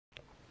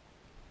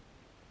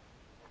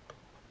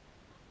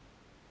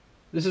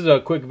This is a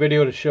quick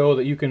video to show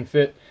that you can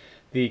fit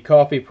the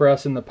coffee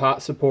press and the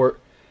pot support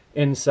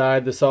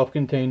inside the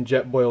self-contained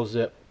Jetboil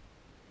Zip.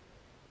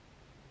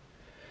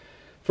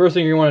 First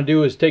thing you want to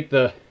do is take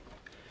the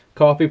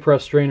coffee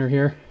press strainer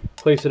here,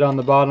 place it on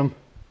the bottom,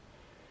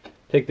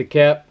 take the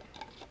cap,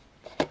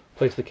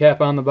 place the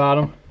cap on the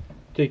bottom,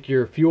 take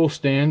your fuel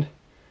stand,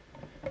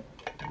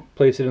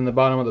 place it in the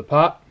bottom of the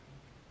pot,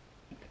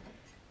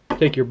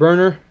 take your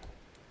burner,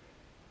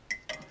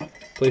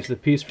 place the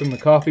piece from the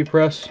coffee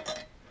press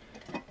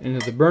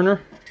into the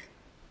burner,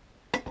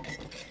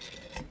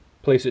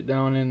 place it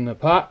down in the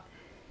pot,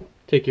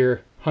 take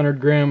your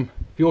 100-gram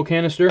fuel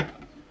canister,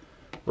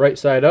 right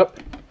side up,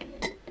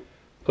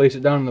 place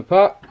it down in the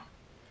pot.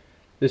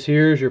 This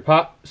here is your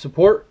pot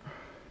support,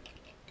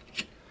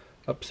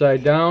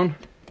 upside down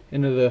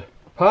into the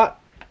pot,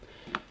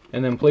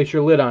 and then place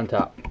your lid on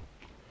top.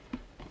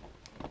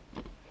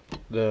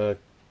 The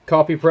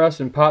coffee press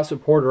and pot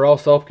support are all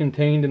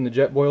self-contained in the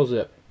Jetboil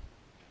Zip.